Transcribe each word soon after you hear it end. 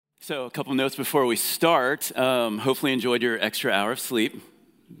So a couple notes before we start. Hopefully enjoyed your extra hour of sleep.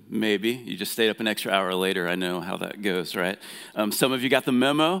 Maybe. You just stayed up an extra hour later. I know how that goes, right? Some of you got the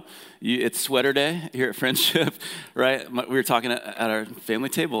memo. It's sweater day here at Friendship, right? We were talking at our family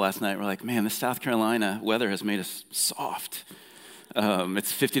table last night. We're like, man, this South Carolina weather has made us soft.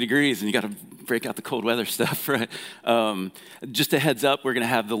 It's 50 degrees and you got to break out the cold weather stuff, right? Just a heads up, we're going to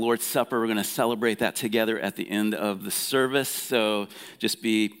have the Lord's Supper. We're going to celebrate that together at the end of the service. So just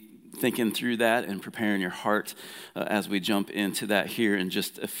be thinking through that and preparing your heart as we jump into that here in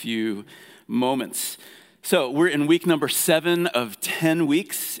just a few moments. So we're in week number 7 of 10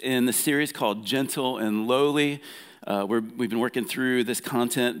 weeks in the series called Gentle and Lowly. We've been working through this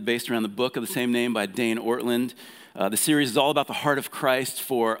content based around the book of the same name by Dane Ortland. The series is all about the heart of Christ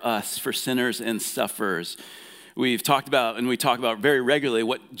for us, for sinners and sufferers. We talk about very regularly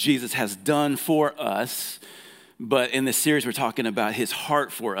what Jesus has done for us, but in this series we're talking about his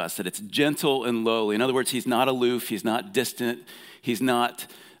heart for us, that it's gentle and lowly. In other words, he's not aloof, he's not distant, he's not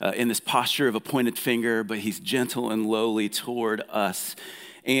in this posture of a pointed finger, but he's gentle and lowly toward us.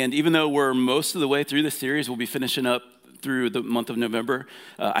 And even though we're most of the way through the series, we'll be finishing up through the month of November.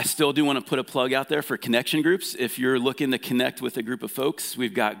 I still do want to put a plug out there for connection groups. If you're looking to connect with a group of folks,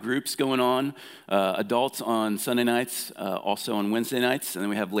 we've got groups going on, adults on Sunday nights, also on Wednesday nights, and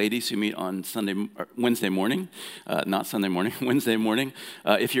then we have ladies who meet on Wednesday morning, not Sunday morning, Wednesday morning.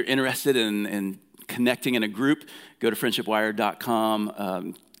 If you're interested in connecting in a group, go to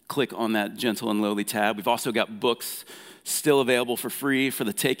friendshipwire.com, click on that gentle and lowly tab. We've also got books still available for free for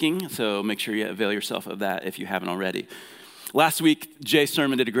the taking, so make sure you avail yourself of that if you haven't already. Last week, Jay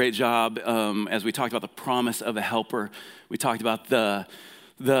Sermon did a great job as we talked about the promise of a helper. We talked about the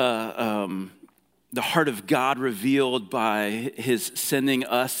heart of God revealed by his sending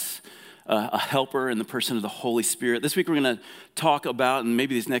us a helper in the person of the Holy Spirit. This week we're going to talk about, and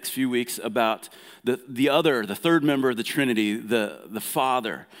maybe these next few weeks, about the third member of the Trinity, the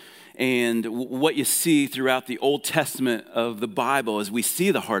Father. And what you see throughout the Old Testament of the Bible is we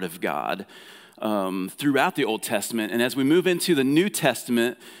see the heart of God throughout the Old Testament. And as we move into the New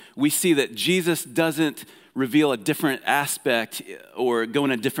Testament, we see that Jesus doesn't reveal a different aspect or go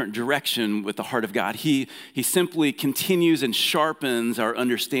in a different direction with the heart of God. He simply continues and sharpens our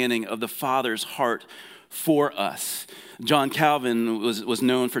understanding of the Father's heart for us. John Calvin was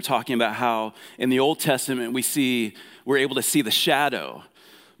known for talking about how in the Old Testament we're able to see the shadow,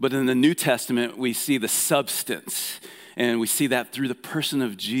 but in the New Testament, we see the substance, and we see that through the person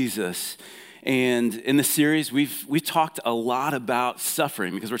of Jesus. And in this series, we've talked a lot about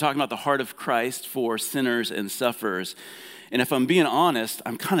suffering because we're talking about the heart of Christ for sinners and sufferers. And if I'm being honest,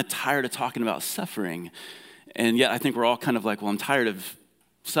 I'm kind of tired of talking about suffering. And yet I think we're all kind of like, well, I'm tired of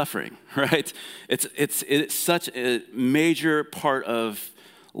suffering, right? It's such a major part of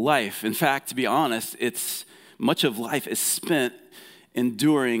life. In fact, to be honest, much of life is spent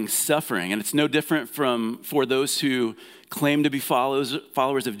enduring suffering. And it's no different for those who claim to be followers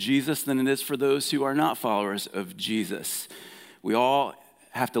of Jesus than it is for those who are not followers of Jesus. We all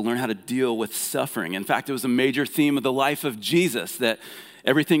have to learn how to deal with suffering. In fact, it was a major theme of the life of Jesus that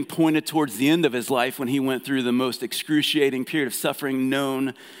everything pointed towards the end of his life when he went through the most excruciating period of suffering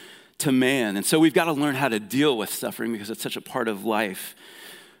known to man. And so we've got to learn how to deal with suffering because it's such a part of life.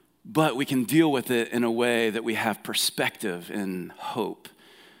 But we can deal with it in a way that we have perspective and hope,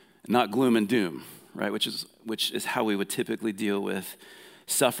 not gloom and doom, right? Which is how we would typically deal with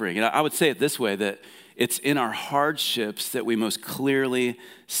suffering. And I would say it this way, that it's in our hardships that we most clearly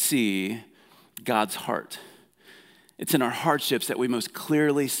see God's heart. It's in our hardships that we most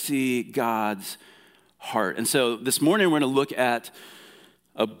clearly see God's heart. And so this morning we're going to look at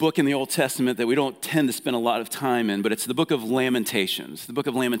a book in the Old Testament that we don't tend to spend a lot of time in, but it's the book of Lamentations. The book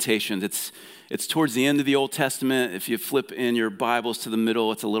of Lamentations, it's towards the end of the Old Testament. If you flip in your Bibles to the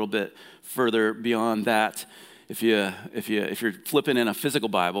middle, it's a little bit further beyond that. If you're flipping in a physical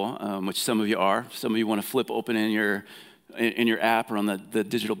Bible, which some of you are, some of you want to flip open in your app or on the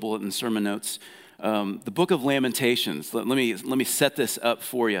digital bulletin sermon notes. The book of Lamentations. Let me set this up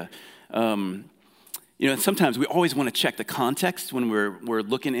for you. Sometimes we always want to check the context when we're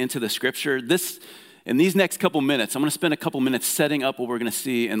looking into the scripture. In these next couple minutes, I'm going to spend a couple minutes setting up what we're going to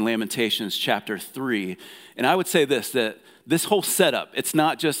see in Lamentations chapter 3. And I would say that this whole setup, it's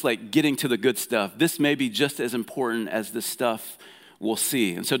not just like getting to the good stuff. This may be just as important as the stuff we'll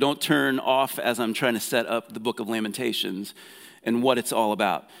see. And so don't turn off as I'm trying to set up the book of Lamentations and what it's all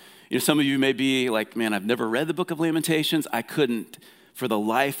about. Some of you may be like, man, I've never read the book of Lamentations. I couldn't for the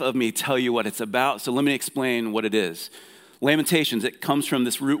life of me tell you what it's about. So let me explain what it is. Lamentations, it comes from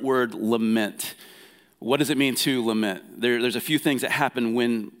this root word lament. What does it mean to lament? There's a few things that happen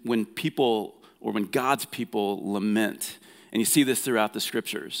when people, or when God's people lament. And you see this throughout the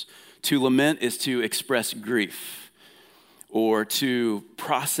scriptures. To lament is to express grief or to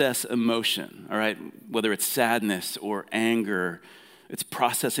process emotion, all right? Whether it's sadness or anger, it's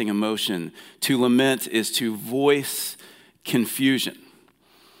processing emotion. To lament is to voice confusion.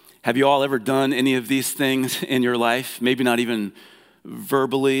 Have you all ever done any of these things in your life? Maybe not even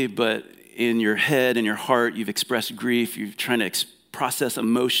verbally, but in your head, in your heart, you've expressed grief, you're trying to process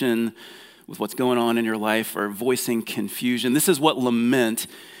emotion with what's going on in your life, or voicing confusion. This is what lament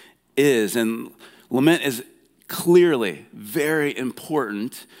is, and lament is clearly very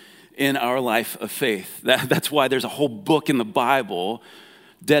important in our life of faith. That's why there's a whole book in the Bible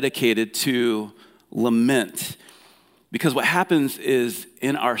dedicated to lament. Because what happens is,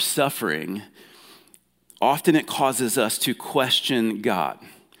 in our suffering, often it causes us to question God,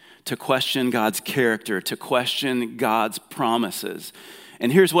 to question God's character, to question God's promises.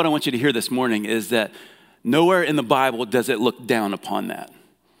 And here's what I want you to hear this morning is that nowhere in the Bible does it look down upon that.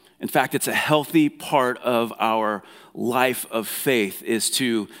 In fact, it's a healthy part of our life of faith is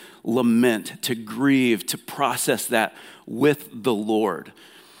to lament, to grieve, to process that with the Lord.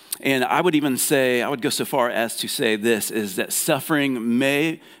 And I would go so far as to say this, is that suffering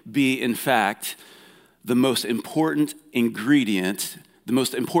may be, in fact, the most important ingredient, the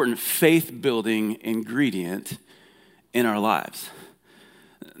most important faith-building ingredient in our lives.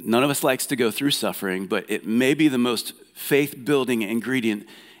 None of us likes to go through suffering, but it may be the most faith-building ingredient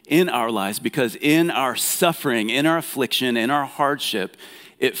in our lives, because in our suffering, in our affliction, in our hardship,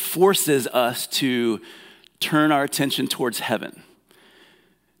 it forces us to turn our attention towards heaven.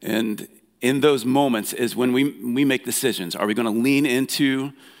 And in those moments is when we make decisions. Are we going to lean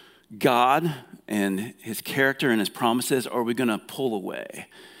into God and his character and his promises, or are we going to pull away?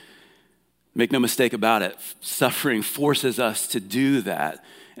 Make no mistake about it, suffering forces us to do that.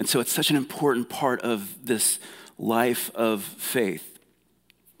 And so it's such an important part of this life of faith.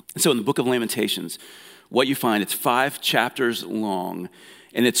 So in the book of Lamentations, what you find, it's 5 chapters long,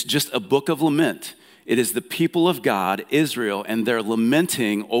 and it's just a book of lament. It is the people of God, Israel, and they're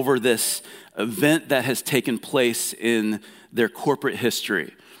lamenting over this event that has taken place in their corporate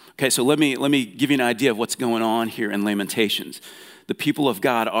history. Okay, so let me give you an idea of what's going on here in Lamentations. The people of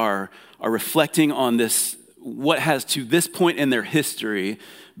God are reflecting on this, what has to this point in their history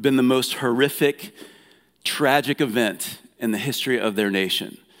been the most horrific, tragic event in the history of their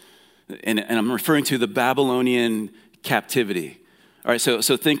nation. And I'm referring to the Babylonian captivity. All right, so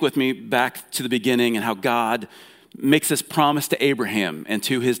think with me back to the beginning and how God makes this promise to Abraham and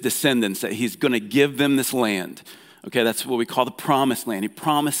to his descendants that he's going to give them this land. Okay, that's what we call the promised land. He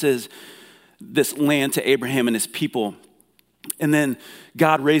promises this land to Abraham and his people. And then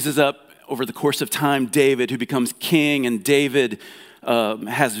God raises up over the course of time David, who becomes king, and David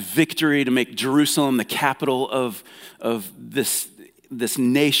has victory to make Jerusalem the capital of this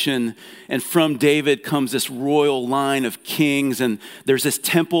nation. And from David comes this royal line of kings, and there's this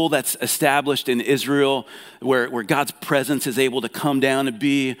temple that's established in Israel where God's presence is able to come down and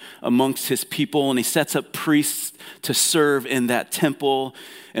be amongst his people, and he sets up priests to serve in that temple.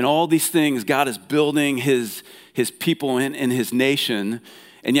 And all these things, God is building his people in his nation,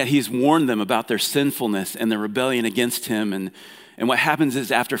 and yet he's warned them about their sinfulness and their rebellion against him. And what happens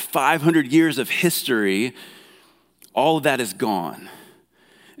is, after 500 years of history, all of that is gone.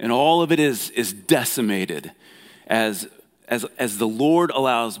 And all of it is decimated as the Lord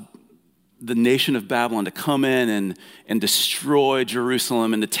allows the nation of Babylon to come in and destroy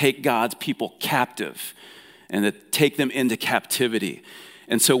Jerusalem and to take God's people captive and to take them into captivity.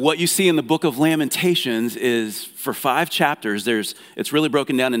 And so what you see in the book of Lamentations is, for 5 chapters, it's really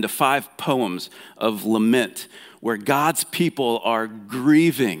broken down into 5 poems of lament where God's people are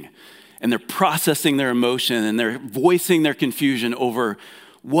grieving and they're processing their emotion and they're voicing their confusion over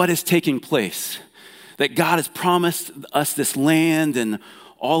what is taking place. That God has promised us this land and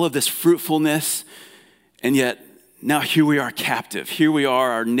all of this fruitfulness, and yet now here we are captive. Here we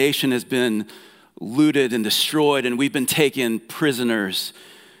are, our nation has been looted and destroyed, and we've been taken prisoners.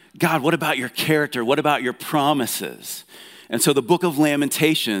 God, what about your character? What about your promises? And so the book of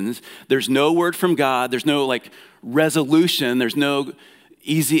Lamentations, there's no word from God, there's no resolution, there's no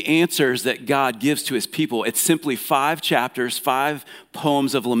easy answers that God gives to his people. It's simply 5 chapters, 5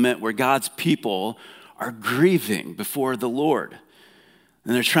 poems of lament where God's people are grieving before the Lord.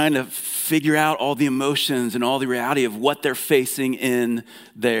 And they're trying to figure out all the emotions and all the reality of what they're facing in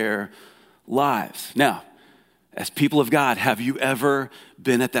their lives. Now, as people of God, have you ever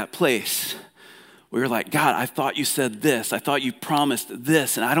been at that place where you're like, God, I thought you said this. I thought you promised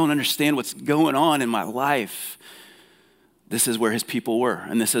this, and I don't understand what's going on in my life. This is where his people were,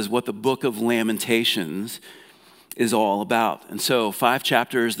 and this is what the book of Lamentations is all about. And so 5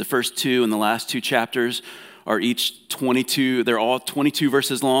 chapters, the first 2 and the last 2 chapters are each 22. They're all 22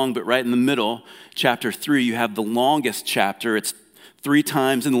 verses long, but right in the middle, chapter 3, you have the longest chapter. It's 3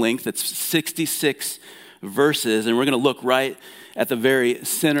 times in length. It's 66 verses, and we're going to look right at the very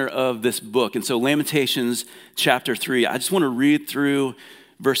center of this book. And so Lamentations chapter 3, I just want to read through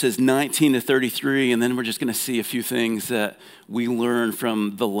verses 19 to 33, and then we're just going to see a few things that we learn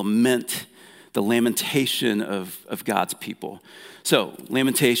from the lamentation of God's people. So,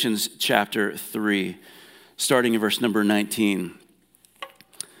 Lamentations chapter 3, starting in verse number 19.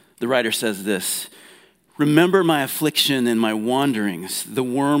 The writer says this, "Remember my affliction and my wanderings, the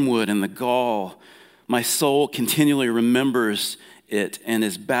wormwood and the gall. My soul continually remembers it and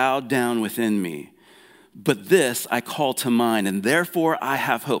is bowed down within me. But this I call to mind, and therefore I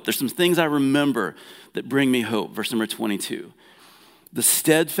have hope." There's some things I remember that bring me hope. Verse number 22. "The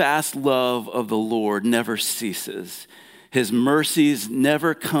steadfast love of the Lord never ceases. His mercies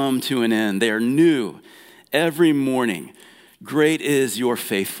never come to an end. They are new every morning. Great is your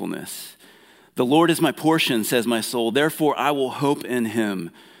faithfulness. The Lord is my portion, says my soul. Therefore I will hope in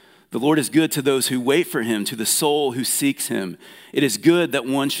him. The Lord is good to those who wait for him, to the soul who seeks him. It is good that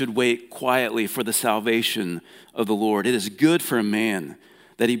one should wait quietly for the salvation of the Lord. It is good for a man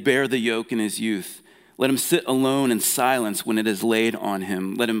that he bear the yoke in his youth. Let him sit alone in silence when it is laid on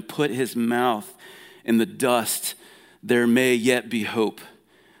him. Let him put his mouth in the dust. There may yet be hope.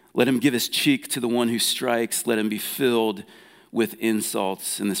 Let him give his cheek to the one who strikes. Let him be filled with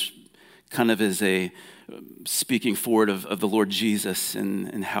insults." And this kind of is a speaking forward of the Lord Jesus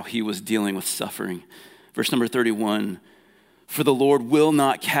and how he was dealing with suffering. Verse number 31, "For the Lord will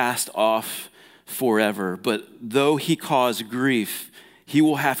not cast off forever, but though he cause grief, he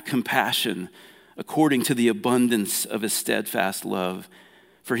will have compassion according to the abundance of his steadfast love.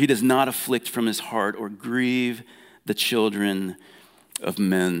 For he does not afflict from his heart or grieve the children of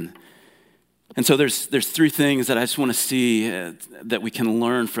men." And so there's 3 things that I just want to see that we can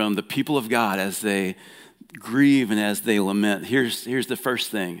learn from the people of God as they grieve and as they lament. Here's the first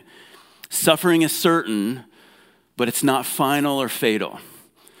thing. Suffering is certain, but it's not final or fatal.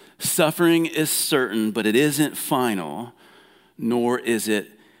 Suffering is certain, but it isn't final, nor is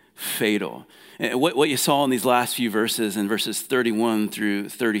it fatal. And what you saw in these last few verses, in verses 31 through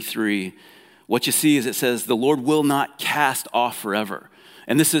 33, what you see is it says, the Lord will not cast off forever.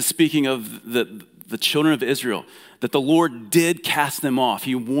 And this is speaking of the children of Israel, that the Lord did cast them off.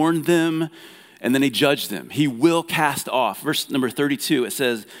 He warned them, and then he judged them. He will cast off. Verse number 32, it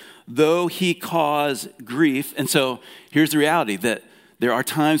says, "Though he cause grief." And so here's the reality, that there are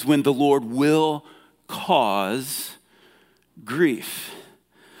times when the Lord will cause grief.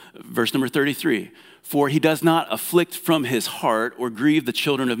 Verse number 33, "For he does not afflict from his heart or grieve the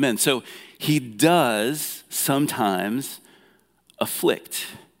children of men." So he does sometimes afflict.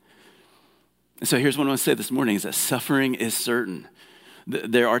 And so here's what I want to say this morning is that suffering is certain.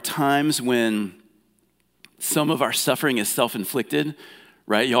 There are times when some of our suffering is self-inflicted,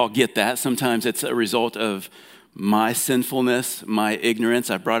 right? Y'all get that. Sometimes it's a result of my sinfulness, my ignorance.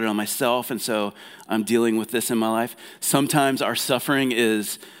 I brought it on myself, and so I'm dealing with this in my life. Sometimes our suffering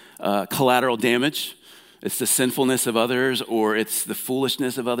is collateral damage. It's the sinfulness of others, or it's the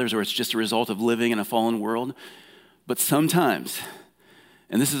foolishness of others, or it's just a result of living in a fallen world. But sometimes,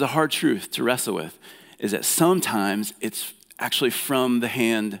 and this is a hard truth to wrestle with, is that sometimes it's actually from the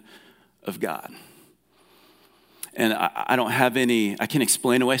hand of God. And I don't have I can't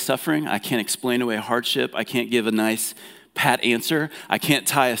explain away suffering. I can't explain away hardship. I can't give a nice pat answer. I can't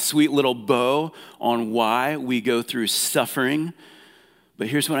tie a sweet little bow on why we go through suffering. But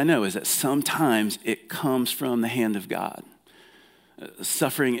here's what I know is that sometimes it comes from the hand of God.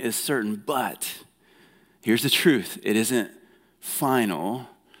 Suffering is certain, but here's the truth. It isn't final,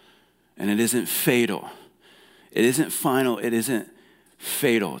 and it isn't fatal. It isn't final. It isn't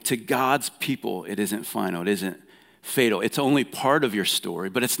fatal. To God's people, it isn't final. It isn't fatal. It's only part of your story,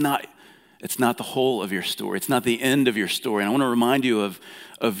 but it's not the whole of your story. It's not the end of your story. And I want to remind you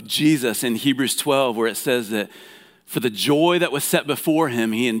of Jesus in Hebrews 12, where it says that for the joy that was set before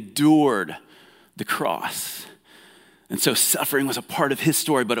him, he endured the cross. And so suffering was a part of his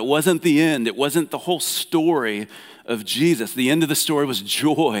story, but it wasn't the end. It wasn't the whole story of Jesus. The end of the story was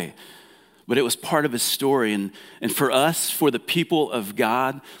joy. but it was part of his story. And for us, for the people of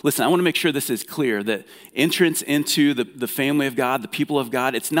God, listen, I want to make sure this is clear, that entrance into the family of God, the people of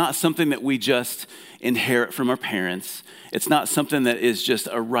God, it's not something that we just inherit from our parents. It's not something that is just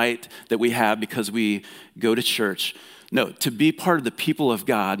a right that we have because we go to church. No, to be part of the people of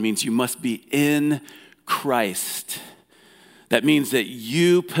God means you must be in Christ. That means that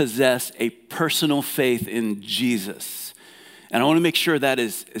you possess a personal faith in Jesus. And I want to make sure that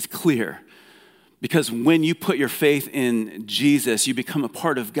is clear. Because when you put your faith in Jesus, you become a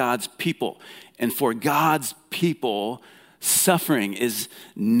part of God's people. And for God's people, suffering is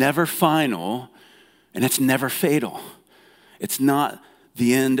never final and it's never fatal. It's not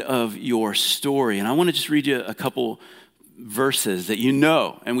the end of your story. And I want to just read you a couple verses that you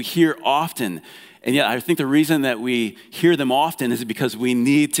know and we hear often. And yet I think the reason that we hear them often is because we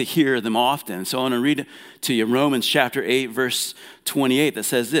need to hear them often. So I want to read to you Romans chapter 8, verse 28 that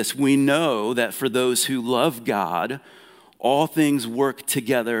says this: "We know that for those who love God, all things work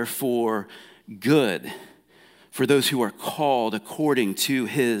together for good, for those who are called according to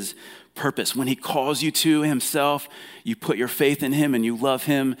his purpose." When he calls you to himself, you put your faith in him and you love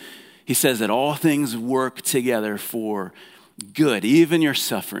him. He says that all things work together for good, even your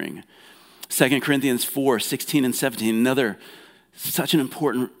suffering. 2 Corinthians 4, 16 and 17, another such an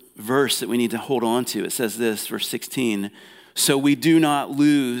important verse that we need to hold on to. It says this, verse 16, "So we do not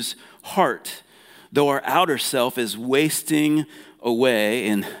lose heart, though our outer self is wasting away."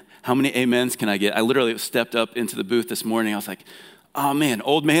 And how many amens can I get? I literally stepped up into the booth this morning. I was like, oh man,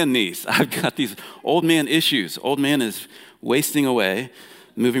 old man knees. I've got these old man issues. Old man is wasting away.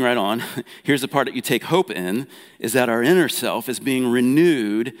 Moving right on. Here's the part that you take hope in, is that our inner self is being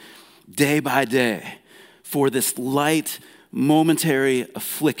renewed day by day for this light, momentary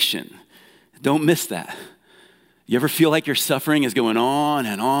affliction. Don't miss that. You ever feel like your suffering is going on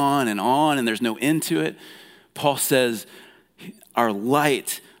and on and on and there's no end to it? Paul says our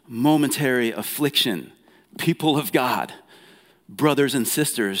light, momentary affliction, people of God, brothers and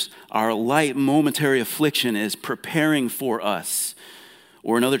sisters, our light, momentary affliction is preparing for us,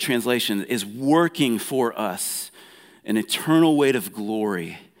 or another translation, is working for us an eternal weight of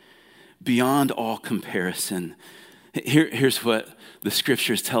glory beyond all comparison. Here's what the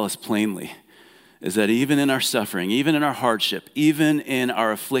scriptures tell us plainly, is that even in our suffering, even in our hardship, even in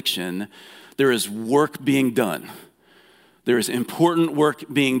our affliction, there is work being done. There is important work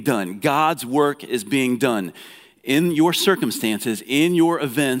being done. God's work is being done in your circumstances, in your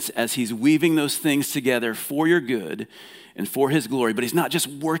events, as he's weaving those things together for your good and for his glory. But he's not just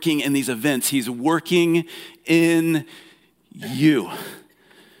working in these events, he's working in you.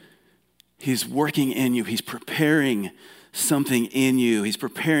 He's working in you. He's preparing something in you. He's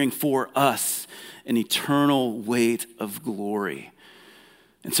preparing for us an eternal weight of glory.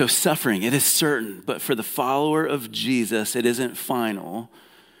 And so suffering, it is certain, but for the follower of Jesus, it isn't final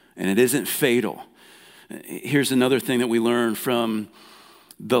and it isn't fatal. Here's another thing that we learn from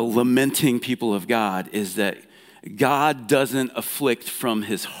the lamenting people of God, is that God doesn't afflict from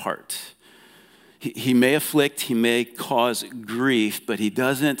his heart. He may afflict, he may cause grief, but he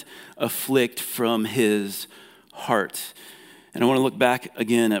doesn't afflict from his heart. And I want to look back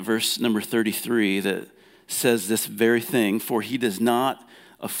again at verse number 33 that says this very thing: "For he does not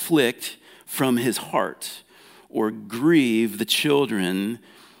afflict from his heart or grieve the children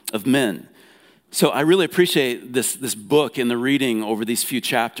of men." So I really appreciate this book and the reading over these few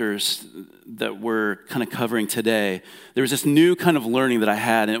chapters that we're kind of covering today. There was this new kind of learning that I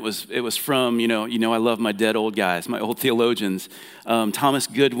had, and it was from, I love my dead old guys, my old theologians, Thomas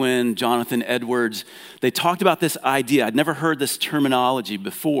Goodwin, Jonathan Edwards. They talked about this idea. I'd never heard this terminology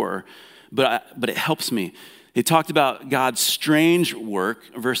before, but it helps me. They talked about God's strange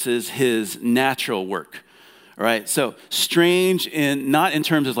work versus his natural work. All right, so strange not in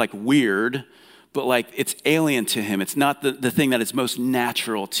terms of like weird, but like it's alien to him. It's not the thing that is most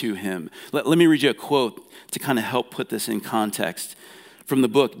natural to him. Let me read you a quote to kind of help put this in context. From the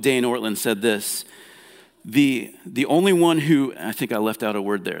book, Dane Ortlund said this: the only one who, I think I left out a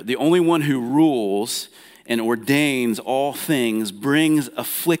word there, the only one who rules and ordains all things brings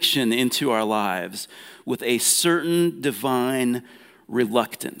affliction into our lives with a certain divine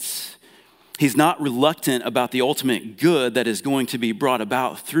reluctance. He's not reluctant about the ultimate good that is going to be brought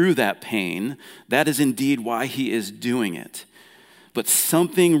about through that pain. That is indeed why he is doing it. But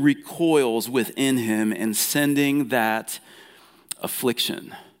something recoils within him in sending that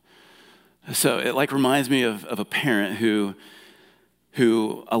affliction. So it like reminds me of a parent who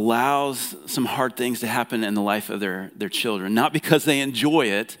allows some hard things to happen in the life of their children, not because they enjoy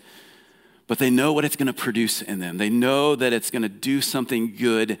it, but they know what it's going to produce in them. They know that it's going to do something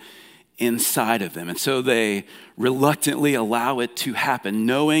good inside of them. And so they reluctantly allow it to happen,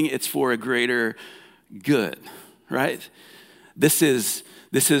 knowing it's for a greater good, right? This is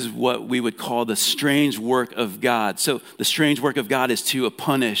what we would call the strange work of God. So the strange work of God is to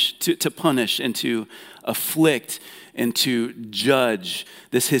punish and to afflict and to judge.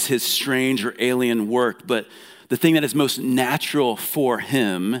 This is his strange or alien work. But the thing that is most natural for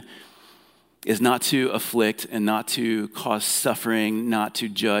him is not to afflict and not to cause suffering, not to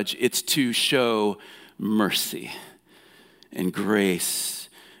judge. It's to show mercy and grace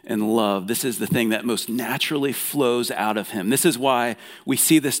and love. This is the thing that most naturally flows out of him. This is why we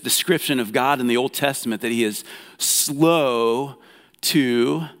see this description of God in the Old Testament, that he is slow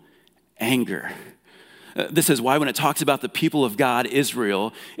to anger. This is why when it talks about the people of God,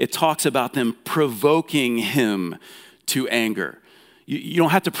 Israel, it talks about them provoking him to anger. You don't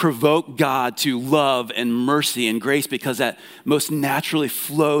have to provoke God to love and mercy and grace, because that most naturally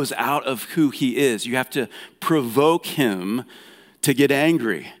flows out of who he is. You have to provoke him to get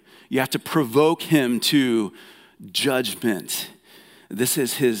angry. You have to provoke him to judgment. This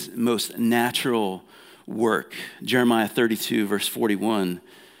is his most natural work. Jeremiah 32, verse 41,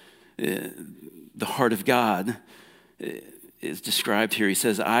 the heart of God is described here. He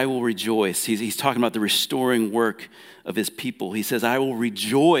says, I will rejoice. He's talking about the restoring work of his people. He says, I will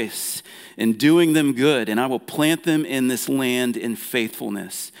rejoice in doing them good, and I will plant them in this land in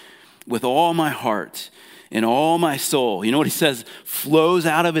faithfulness with all my heart and all my soul. You know what he says flows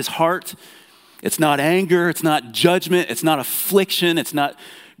out of his heart? It's not anger, it's not judgment, it's not affliction, it's not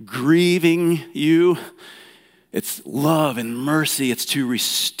grieving you. It's love and mercy. It's to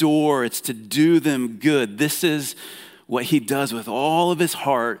restore. It's to do them good. This is what he does with all of his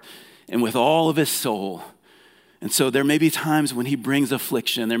heart and with all of his soul. And so there may be times when he brings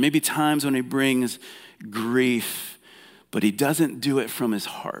affliction. There may be times when he brings grief, but he doesn't do it from his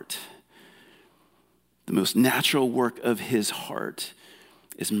heart. The most natural work of his heart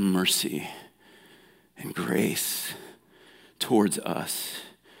is mercy and grace towards us.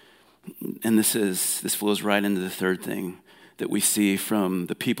 And this flows right into the third thing that we see from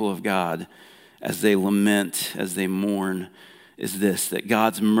the people of God as they lament, as they mourn, is this, that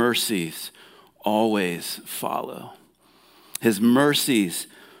God's mercies always follow. His mercies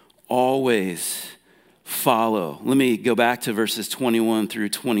always follow. Let me go back to verses 21 through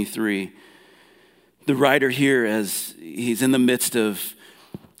 23. The writer here, as he's in the midst of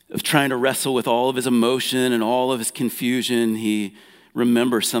trying to wrestle with all of his emotion and all of his confusion, he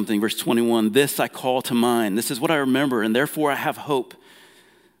remembers something. Verse 21, this I call to mind. This is what I remember, and therefore I have hope.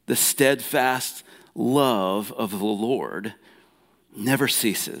 The steadfast love of the Lord never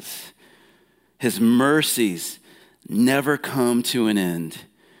ceases. His mercies never come to an end.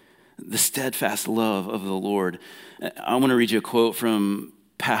 The steadfast love of the Lord. I want to read you a quote from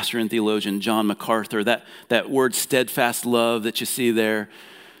pastor and theologian John MacArthur. That word steadfast love that you see there,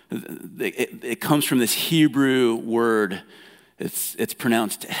 it comes from this Hebrew word. It's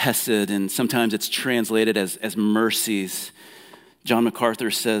pronounced hesed, and sometimes it's translated as mercies. John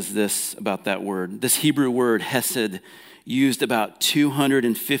MacArthur says this about that word. This Hebrew word, hesed, used about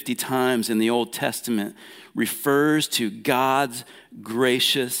 250 times in the Old Testament, refers to God's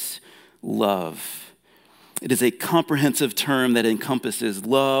gracious love. It is a comprehensive term that encompasses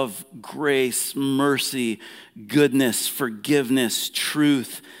love, grace, mercy, goodness, forgiveness,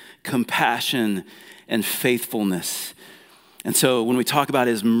 truth, compassion, and faithfulness. And so when we talk about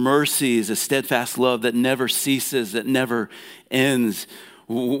his mercies, a steadfast love that never ceases, that never ends,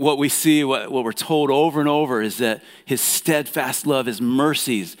 what we see, what we're told over and over is that his steadfast love, his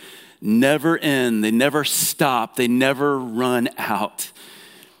mercies never end. They never stop. They never run out.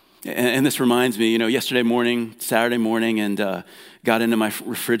 And this reminds me, Saturday morning, and got into my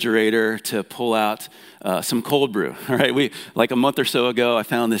refrigerator to pull out some cold brew. All right, like a month or so ago, I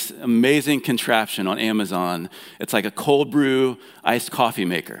found this amazing contraption on Amazon. It's like a cold brew iced coffee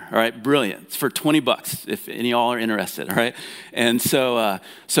maker. All right, brilliant. It's for $20 if any of y'all are interested. All right, and so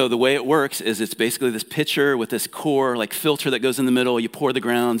the way it works is it's basically this pitcher with this core like filter that goes in the middle. You pour the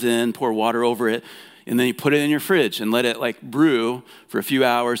grounds in, pour water over it, and then you put it in your fridge and let it like brew for a few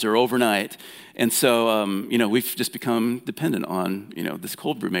hours or overnight. And so, we've just become dependent on, this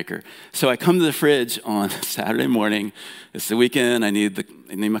cold brew maker. So I come to the fridge on Saturday morning. It's the weekend. I need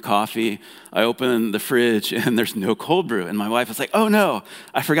my coffee. I open the fridge and there's no cold brew. And my wife was like, oh no,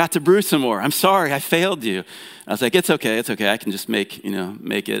 I forgot to brew some more. I'm sorry, I failed you. I was like, it's okay. I can just make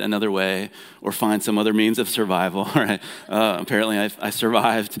it another way or find some other means of survival. All right. Apparently I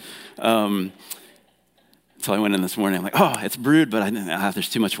survived. So I went in this morning, I'm like, oh, it's brewed, but there's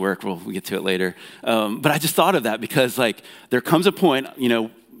too much work. We'll get to it later. But I just thought of that because there comes a point,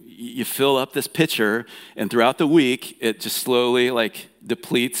 you you fill up this pitcher, and throughout the week, it just slowly like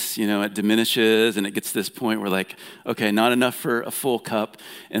depletes, it diminishes, and it gets to this point where like, okay, not enough for a full cup.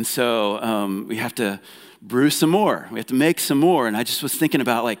 And so we have to brew some more. We have to make some more. And I just was thinking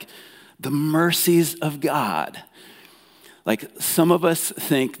about like the mercies of God. Like some of us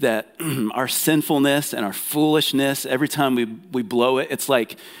think that our sinfulness and our foolishness, every time we blow it, it's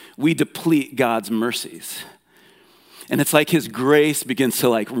like we deplete God's mercies. And it's like his grace begins to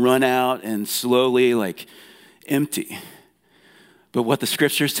like run out and slowly like empty. But what the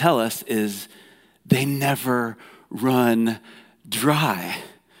scriptures tell us is they never run dry.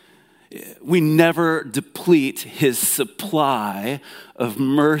 We never deplete his supply of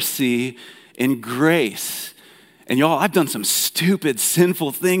mercy and grace. And y'all, I've done some stupid,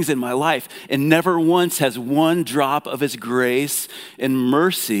 sinful things in my life, and never once has one drop of his grace and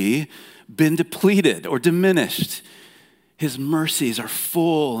mercy been depleted or diminished. His mercies are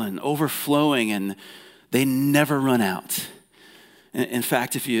full and overflowing, and they never run out. In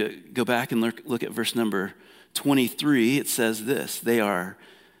fact, if you go back and look at verse number 23, it says this: they are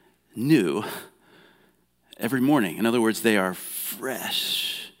new every morning. In other words, they are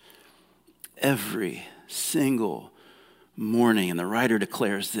fresh every single morning. And the writer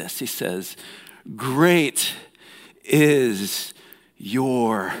declares this. He says, "Great is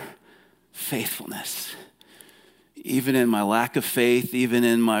your faithfulness." Even in my lack of faith, even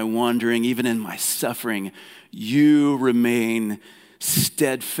in my wandering, even in my suffering, you remain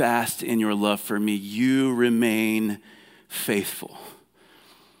steadfast in your love for me. You remain faithful.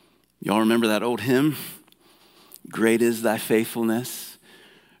 Y'all remember that old hymn? Great is thy faithfulness.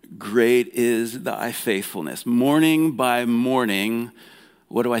 Great is thy faithfulness. Morning by morning,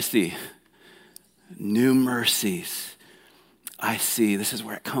 what do I see? New mercies I see. This is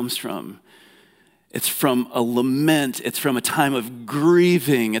where it comes from. It's from a lament. It's from a time of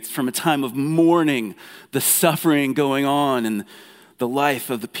grieving. It's from a time of mourning, the suffering going on in the life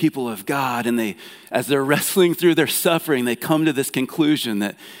of the people of God. And as they're wrestling through their suffering, they come to this conclusion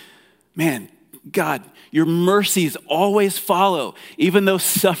that, man, God, your mercies always follow. Even though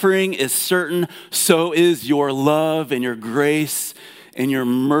suffering is certain, so is your love and your grace and your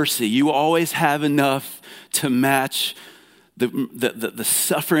mercy. You always have enough to match the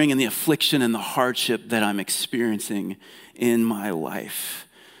suffering and the affliction and the hardship that I'm experiencing in my life.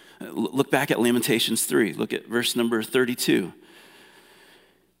 Look back at Lamentations 3. Look at verse number 32.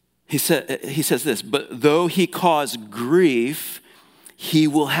 He says this: "But though he cause grief, he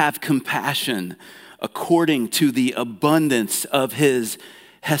will have compassion according to the abundance of his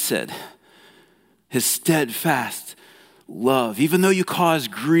hesed," his steadfast love. Even though you cause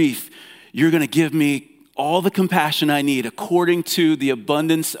grief, you're going to give me all the compassion I need according to the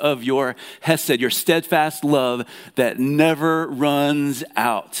abundance of your hesed, your steadfast love that never runs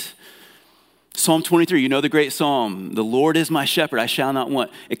out. Psalm 23, you know the great psalm, "The Lord is my shepherd, I shall not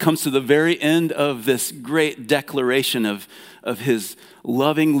want." It comes to the very end of this great declaration of his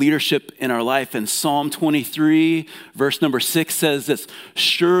loving leadership in our life. And Psalm 23, verse number 6 says this: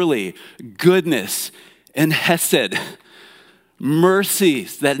 "Surely goodness and hesed,"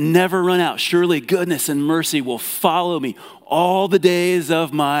 mercies that never run out, "surely goodness and mercy will follow me all the days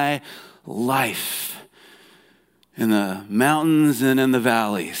of my life, in the mountains and in the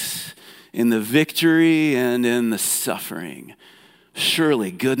valleys, in the victory and in the suffering.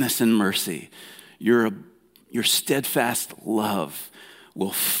 Surely goodness and mercy, your steadfast love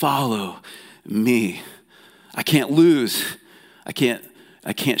will follow me." I can't lose. I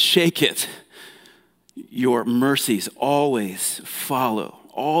can't shake it. Your mercies always follow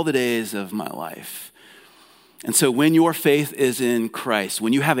all the days of my life. And so when your faith is in Christ,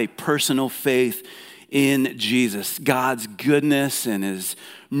 when you have a personal faith in Jesus, God's goodness and his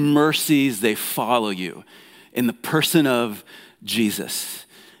mercies, they follow you in the person of Jesus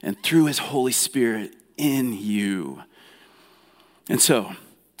and through his Holy Spirit in you. And so,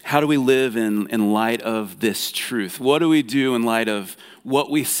 how do we live in light of this truth? What do we do in light of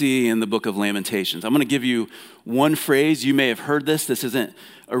what we see in the book of Lamentations? I'm going to give you one phrase. You may have heard this. This isn't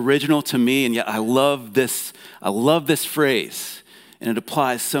original to me, and yet I love this phrase, and it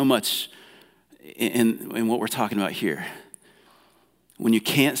applies so much in what we're talking about here. When you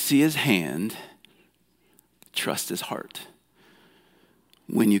can't see his hand, trust his heart.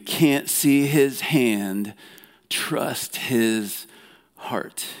 When you can't see his hand, trust his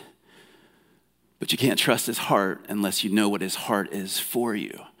heart. But you can't trust his heart unless you know what his heart is for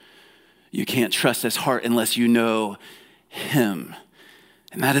you. You can't trust his heart unless you know him.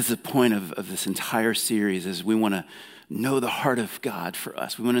 And that is the point of this entire series, is we want to know the heart of God for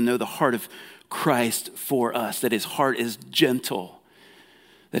us. We want to know the heart of Christ for us, that his heart is gentle,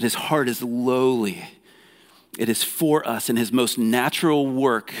 that his heart is lowly. It is for us. In his most natural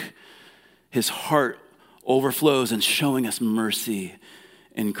work, his heart overflows in showing us mercy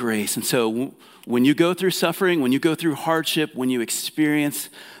and grace. And so when you go through suffering, when you go through hardship, when you experience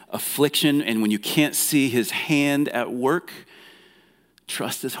affliction, and when you can't see his hand at work,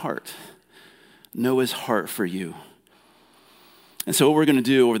 trust his heart. Know his heart for you. And so what we're going to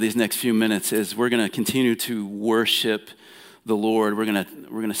do over these next few minutes is we're going to continue to worship the Lord. We're going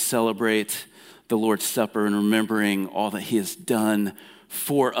to celebrate the Lord's Supper and remembering all that he has done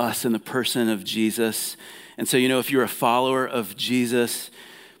for us in the person of Jesus. And so, if you're a follower of Jesus,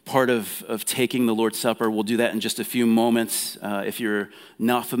 part of taking the Lord's Supper, we'll do that in just a few moments. If you're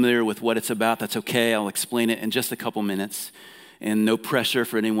not familiar with what it's about, that's okay. I'll explain it in just a couple minutes. And no pressure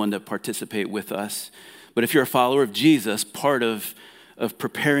for anyone to participate with us. But if you're a follower of Jesus, part of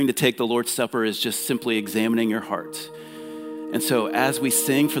preparing to take the Lord's Supper is just simply examining your heart. And so as we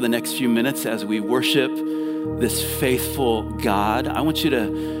sing for the next few minutes, as we worship this faithful God, I want you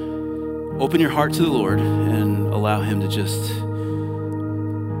to open your heart to the Lord and allow him to just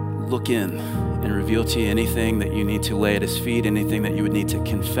look in and reveal to you anything that you need to lay at his feet, anything that you would need to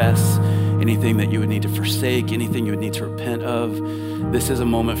confess, anything that you would need to forsake, anything you would need to repent of. This is a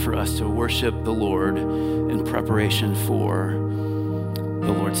moment for us to worship the Lord in preparation for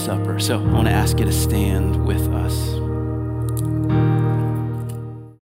the Lord's Supper. So I want to ask you to stand with